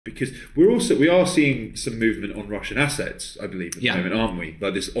because we are seeing some movement on Russian assets, I believe, at the moment, aren't we?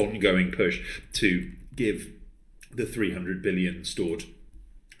 Like this ongoing push to give the 300 billion stored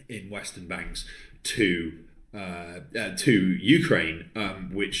in Western banks to Ukraine,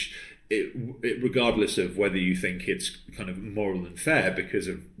 which regardless of whether you think it's kind of moral and fair because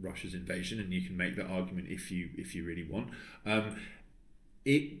of Russia's invasion, and you can make that argument if you really want,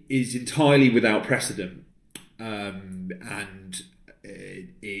 it is entirely without precedent, and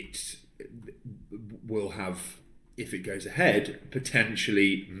it will have, if it goes ahead,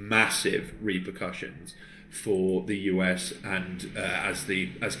 potentially massive repercussions for the US and as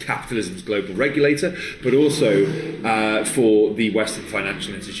capitalism's global regulator, but also for the Western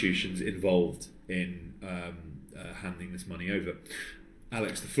financial institutions involved in handing this money over.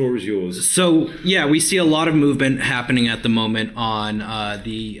 Alex, the floor is yours. So, yeah, we see a lot of movement happening at the moment on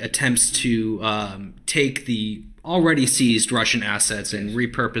the attempts to take the already seized Russian assets and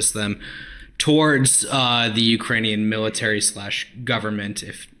repurpose them towards the Ukrainian military / government,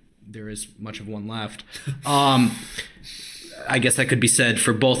 if there is much of one left. I guess that could be said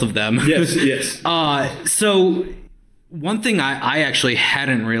for both of them. Yes. So one thing I actually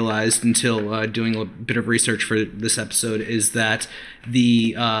hadn't realized until doing a bit of research for this episode is that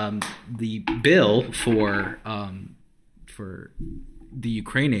the bill for the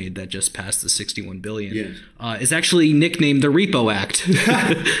Ukraine aid that just passed, the $61 billion, is actually nicknamed the Repo Act.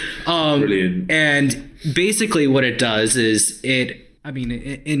 Brilliant. And basically what it does is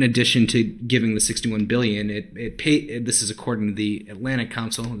in addition to giving the $61 billion, this is according to the Atlantic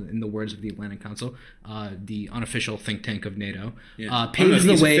Council, in the words of the Atlantic Council, the unofficial think tank of NATO, paves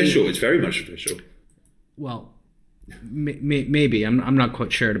the way. Official. It's very much official. Well, maybe I'm not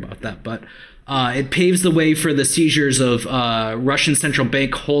quite sure about that, but it paves the way for the seizures of Russian central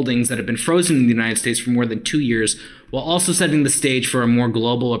bank holdings that have been frozen in the United States for more than 2 years, while also setting the stage for a more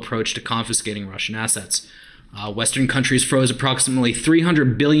global approach to confiscating Russian assets. Western countries froze approximately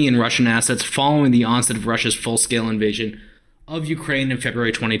 300 billion Russian assets following the onset of Russia's full-scale invasion of Ukraine in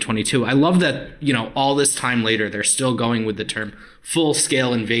February 2022. I love that, all this time later, they're still going with the term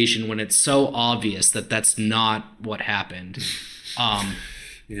full-scale invasion when it's so obvious that that's not what happened.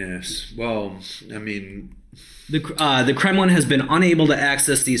 Yes. Well, I mean, the Kremlin has been unable to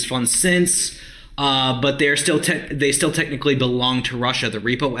access these funds since. But they still technically belong to Russia. The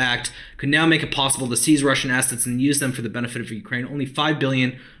Repo Act could now make it possible to seize Russian assets and use them for the benefit of Ukraine. Only $5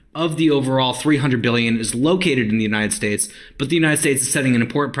 billion of the overall $300 billion is located in the United States, but the United States is setting an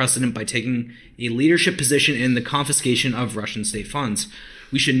important precedent by taking a leadership position in the confiscation of Russian state funds.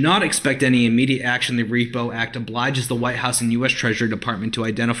 We should not expect any immediate action. The Repo Act obliges the White House and U.S. Treasury Department to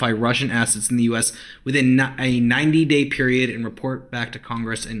identify Russian assets in the U.S. within a 90-day period and report back to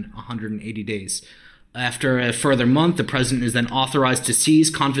Congress in 180 days. After a further month, the president is then authorized to seize,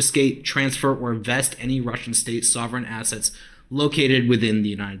 confiscate, transfer, or vest any Russian state sovereign assets located within the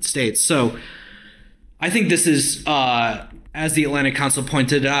United States. So I think this is, as the Atlantic Council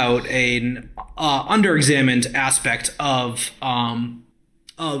pointed out, an under-examined aspect of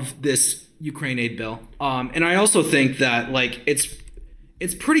this Ukraine aid bill. And I also think that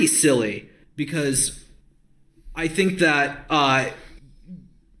it's pretty silly, because I think that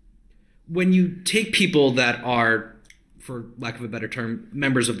when you take people that are, for lack of a better term,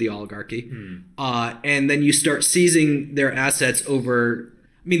 members of the oligarchy, and then you start seizing their assets over,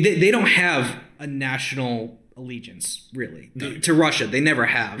 they don't have a national allegiance, really, to Russia. They never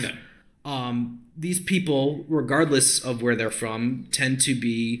have. No. These people, regardless of where they're from, tend to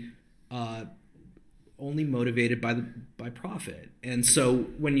be only motivated by profit. And so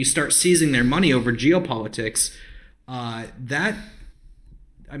when you start seizing their money over geopolitics,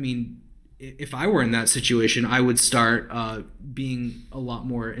 if I were in that situation, I would start being a lot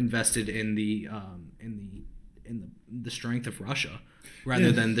more invested in the strength of Russia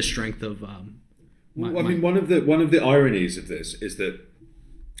rather than the strength of. One of the ironies of this is that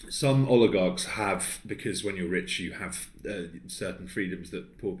some oligarchs have, because when you're rich you have certain freedoms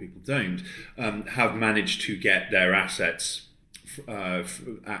that poor people don't, have managed to get their assets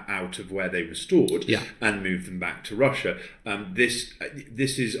out of where they were stored and move them back to Russia. This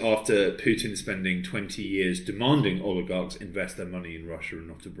is after Putin spending 20 years demanding oligarchs invest their money in Russia and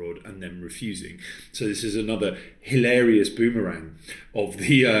not abroad, and then refusing. So this is another hilarious boomerang of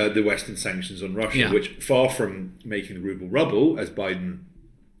the Western sanctions on Russia, which, far from making the ruble rubble, as Biden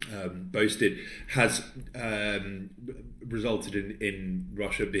boasted, has resulted in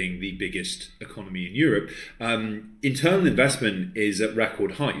Russia being the biggest economy in Europe. Internal investment is at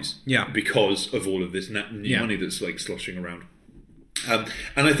record highs because of all of this new money that's sloshing around.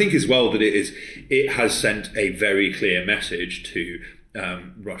 And I think as well that it has sent a very clear message to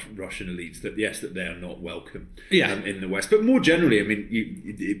Russian elites that yes, that they are not welcome in the West. But more generally, I mean,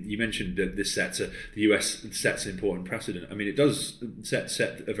 you mentioned that this the US sets an important precedent. I mean, it does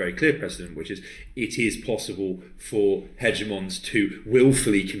set a very clear precedent, which is it is possible for hegemons to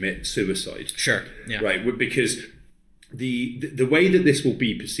willfully commit suicide. Sure. Yeah. Right, because the way that this will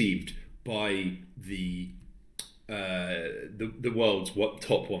be perceived by the world's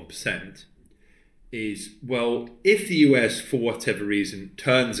top 1%. Is, well, if the US, for whatever reason,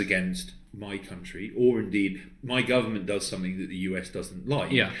 turns against my country, or indeed my government does something that the US doesn't like,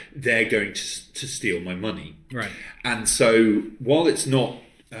 they're going to steal my money. Right. And so while it's not,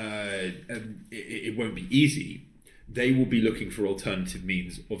 it won't be easy, they will be looking for alternative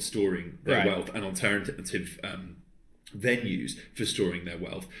means of storing their wealth and alternative venues for storing their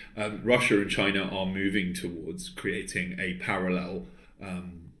wealth. Russia and China are moving towards creating a parallel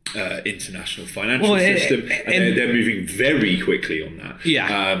international financial system, and they're moving very quickly on that.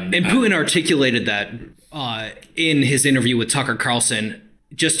 And Putin articulated that in his interview with Tucker Carlson,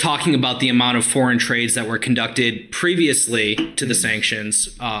 just talking about the amount of foreign trades that were conducted previously to the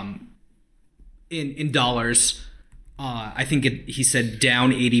sanctions in dollars. I think he said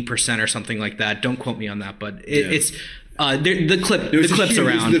down 80% or something like that. Don't quote me on that, but it's the clip's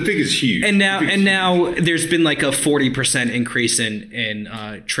around. The figure's huge. And now there's been like a 40% increase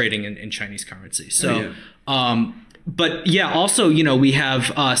in trading in Chinese currency. So, but yeah, also, you know, we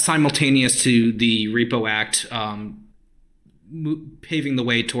have simultaneous to the Repo Act paving the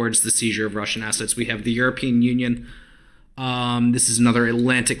way towards the seizure of Russian assets. We have the European Union. This is another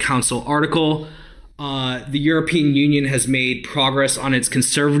Atlantic Council article. The European Union has made progress on its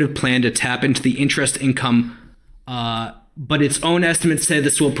conservative plan to tap into the interest income, but its own estimates say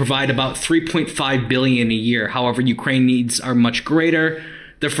this will provide about $3.5 billion a year. However, Ukraine needs are much greater.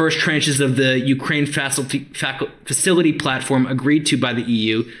 The first tranches of the Ukraine facility platform agreed to by the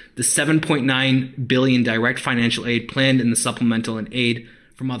EU, the $7.9 billion direct financial aid planned in the supplemental and aid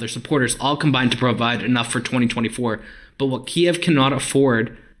from other supporters, all combined to provide enough for 2024. But what Kiev cannot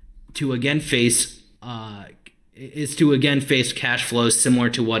afford to again face is to again face cash flows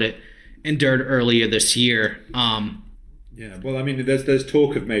similar to what it endured earlier this year. Yeah, well, I mean, there's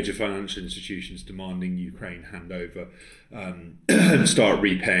talk of major financial institutions demanding Ukraine hand over and start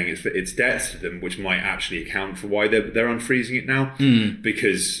repaying its debts to them, which might actually account for why they're unfreezing it now,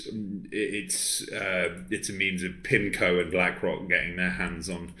 because it's a means of PIMCO and BlackRock getting their hands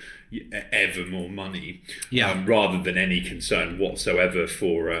on ever more money, rather than any concern whatsoever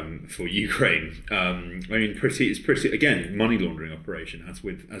for Ukraine. I mean, it's pretty again money laundering operation, as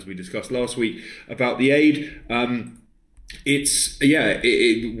we discussed last week about the aid. We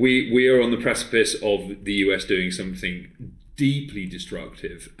are on the precipice of the US doing something deeply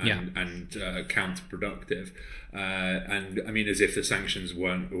destructive and counterproductive, and I mean, as if the sanctions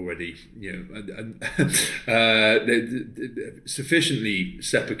weren't already, sufficiently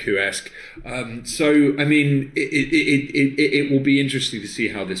seppuku-esque. So I mean, it will be interesting to see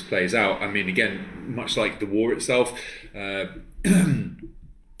how this plays out. I mean, again, much like the war itself.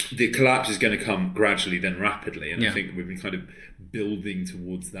 The collapse is going to come gradually, then rapidly, and I think we've been kind of building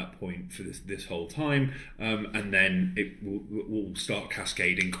towards that point for this whole time, and then it will start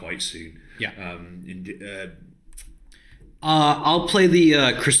cascading quite soon. I'll play the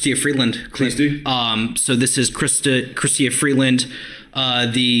Chrystia Freeland clip. Please do. So this is Chrystia Freeland,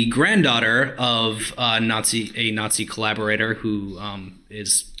 the granddaughter of a Nazi collaborator who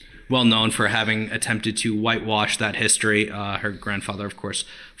is well known for having attempted to whitewash that history. Her grandfather, of course,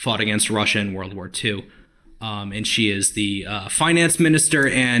 fought against Russia in World War II. And she is the finance minister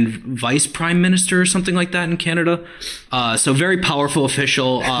and vice prime minister or something like that in Canada. So very powerful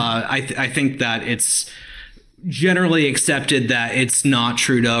official. I think that it's generally accepted that it's not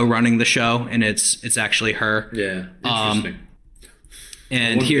Trudeau running the show, and it's actually her. Yeah, interesting.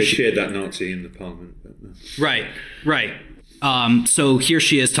 And here she shared that Nazi in the parliament. But no. Right. So here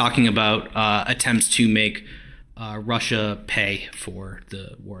she is talking about attempts to make Russia pay for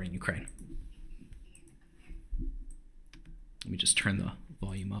the war in Ukraine. Let me just turn the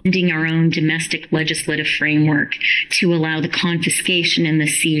volume up. Our own domestic legislative framework to allow the confiscation and the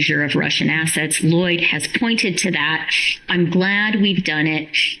seizure of Russian assets. Lloyd has pointed to that. I'm glad we've done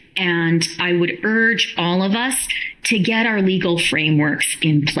it. And I would urge all of us to get our legal frameworks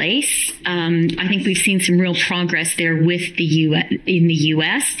in place. I think we've seen some real progress there with in the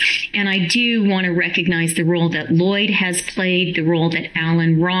U.S. And I do want to recognize the role that Lloyd has played, the role that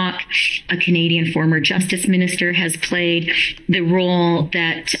Alan Rock, a Canadian former justice minister, has played, the role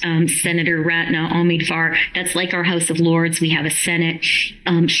that Senator Ratna Omidvar, that's like our House of Lords, we have a Senate.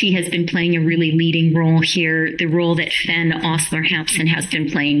 She has been playing a really leading role here, the role that Fen Osler-Hampson has been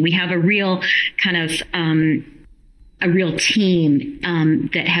playing. We have a real kind of a real team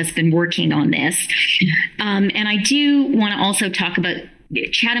that has been working on this. And I do want to also talk about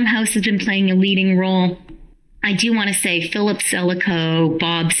Chatham House has been playing a leading role. I do want to say Philip Zelikow,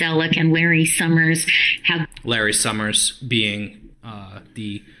 Bob Zellick, and Larry Summers have... Larry Summers being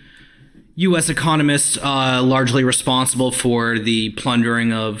the U.S. economist largely responsible for the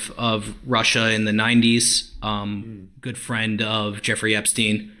plundering of Russia in the 90s, good friend of Jeffrey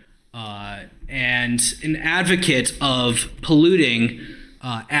Epstein, and an advocate of polluting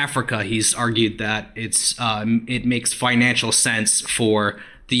Africa. He's argued that it makes financial sense for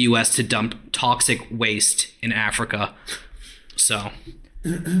the U.S. to dump toxic waste in Africa. So,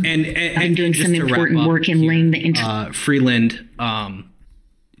 and doing some important work in laying the Freeland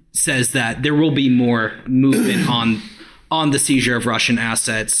says that there will be more movement on the seizure of Russian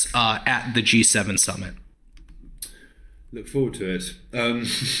assets at the G7 summit. Look forward to it.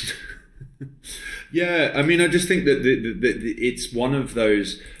 Yeah, I mean, I just think that it's one of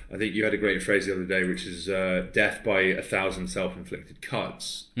those. I think you had a great phrase the other day, which is death by 1,000 self-inflicted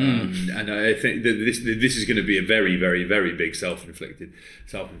cuts. And I think that this is going to be a very, very, very big self-inflicted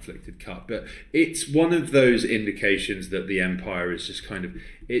cut. But it's one of those indications that the empire is just kind of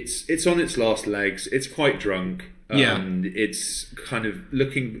it's on its last legs. It's quite drunk. It's kind of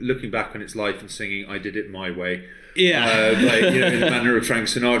looking back on its life and singing, "I did it my way." Yeah, in the manner of Frank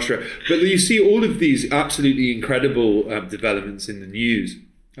Sinatra. But you see all of these absolutely incredible developments in the news.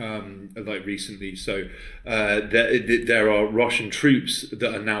 Like recently, so there are Russian troops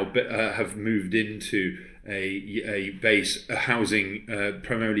that are now have moved into a base housing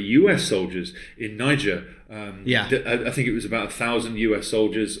primarily U.S. soldiers in Niger. I think it was about 1,000 U.S.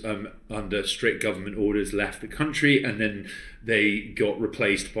 soldiers under strict government orders left the country, and then they got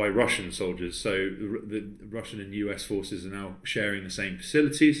replaced by Russian soldiers. So the Russian and U.S. forces are now sharing the same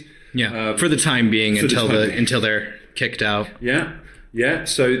facilities. For the time being, until they're kicked out. Yeah,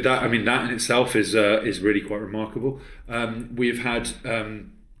 so that in itself is really quite remarkable. We've had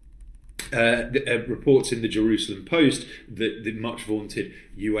reports in the Jerusalem Post that the much vaunted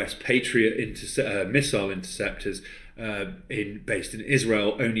U.S. Patriot missile interceptors based in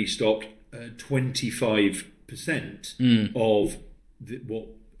Israel only stopped 25% of what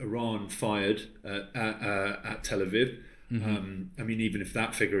Iran fired at Tel Aviv. Even if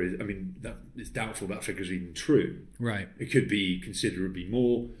that figure is, it's doubtful that figure is even true. Right. It could be considerably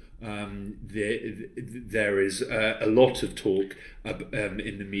more. There is a lot of talk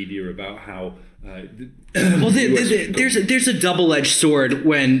in the media about how. There's a double-edged sword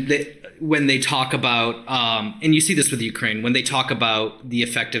when they talk about, and you see this with Ukraine, when they talk about the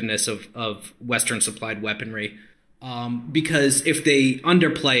effectiveness of Western supplied weaponry, because if they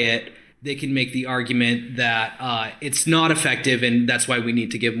underplay it, they can make the argument that it's not effective and that's why we need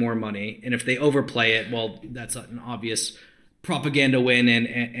to give more money. And if they overplay it, well, that's an obvious propaganda win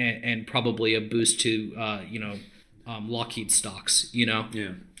and probably a boost to Lockheed stocks.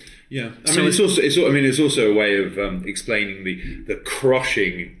 Yeah. It's also a way of explaining the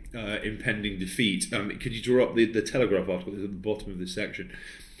crushing impending defeat. Could you draw up the Telegraph article at the bottom of this section,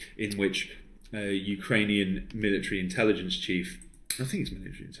 in which Ukrainian military intelligence chief. I think it's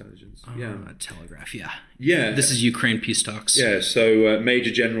military intelligence. Telegraph. Yeah. This is Ukraine peace talks. Yeah. So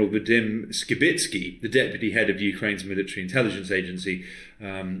Major General Vadim Skibitsky, the deputy head of Ukraine's military intelligence agency,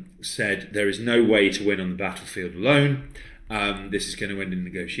 said there is no way to win on the battlefield alone. This is going to end in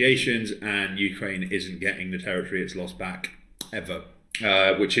negotiations, and Ukraine isn't getting the territory it's lost back ever,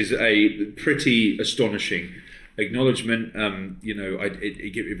 which is a pretty astonishing acknowledgement.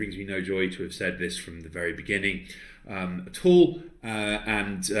 It brings me no joy to have said this from the very beginning at all.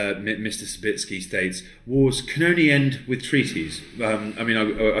 And Mr. Sabitsky states, wars can only end with treaties.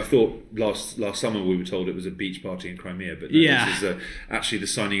 I thought last summer we were told it was a beach party in Crimea, but this is actually the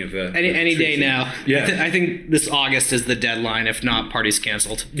signing of any day now. I think this August is the deadline. If not, party's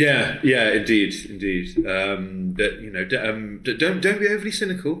cancelled. Indeed. Don't be overly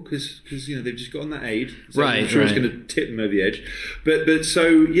cynical because they've just gotten that aid. So I'm sure it's going to tip them over the edge.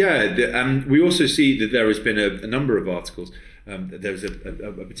 We also see that there has been a number of articles. There was a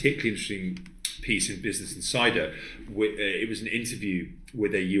particularly interesting piece in Business Insider. It was an interview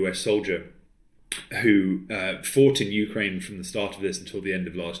with a US soldier who fought in Ukraine from the start of this until the end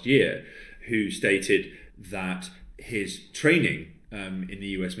of last year, who stated that his training in the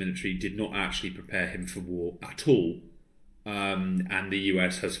US military did not actually prepare him for war at all. And the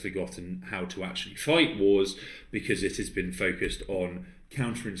US has forgotten how to actually fight wars because it has been focused on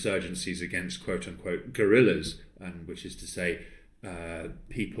counterinsurgencies against quote-unquote guerrillas, which is to say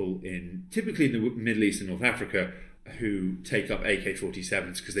people typically in the Middle East and North Africa who take up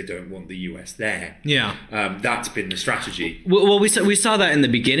AK-47s because they don't want the US there. Yeah. That's been the strategy. Well, we saw that in the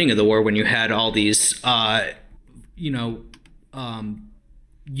beginning of the war when you had all these,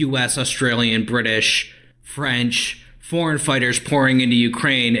 U.S., Australian, British, French, foreign fighters pouring into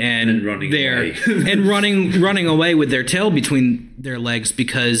Ukraine and running away. and running away with their tail between their legs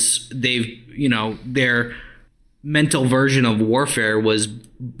because their mental version of warfare was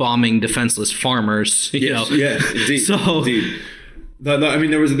bombing defenseless farmers. Yes, indeed. So, indeed. I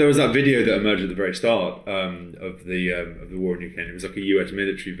mean, there was that video that emerged at the very start of the war in Ukraine. It was like a US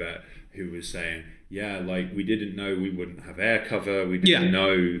military vet who was saying, "Yeah, like we didn't know we wouldn't have air cover. We didn't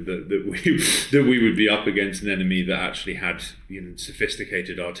know that we would be up against an enemy that actually had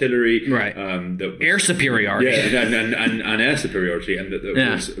sophisticated artillery, right? Air superiority, and air superiority, and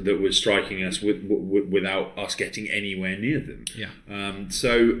that was striking us without us getting anywhere near them.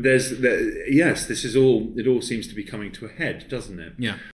 So this is all. It all seems to be coming to a head, doesn't it? Yeah.